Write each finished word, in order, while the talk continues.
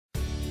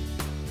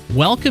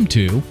Welcome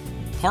to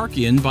Park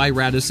Inn by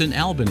Radisson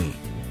Albany.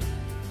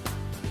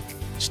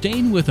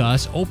 Staying with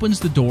us opens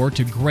the door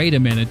to great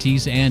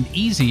amenities and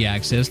easy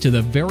access to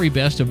the very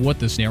best of what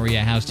this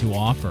area has to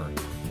offer.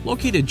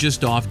 Located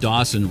just off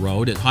Dawson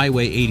Road at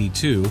Highway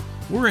 82,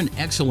 we're an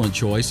excellent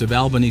choice of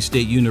Albany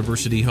State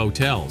University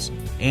hotels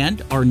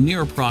and are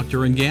near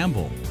Procter &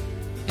 Gamble.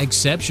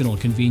 Exceptional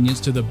convenience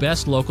to the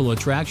best local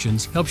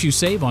attractions helps you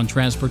save on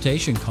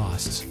transportation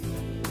costs.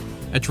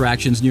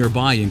 Attractions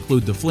nearby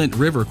include the Flint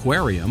River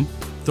Aquarium,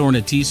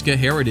 Thornatiska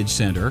Heritage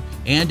Center,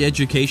 and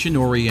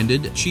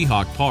education-oriented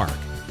Cheehawk Park.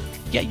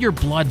 Get your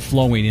blood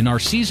flowing in our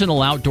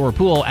seasonal outdoor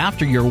pool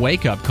after your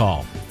wake-up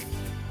call.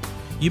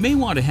 You may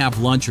want to have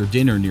lunch or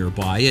dinner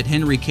nearby at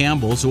Henry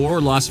Campbell's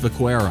or Los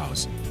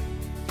Vaqueros.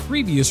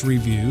 Previous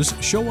reviews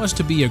show us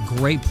to be a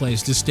great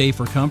place to stay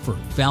for comfort,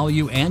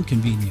 value, and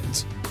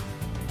convenience.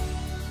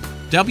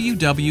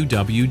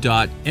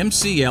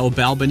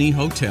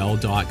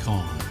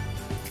 www.mclbalbanyhotel.com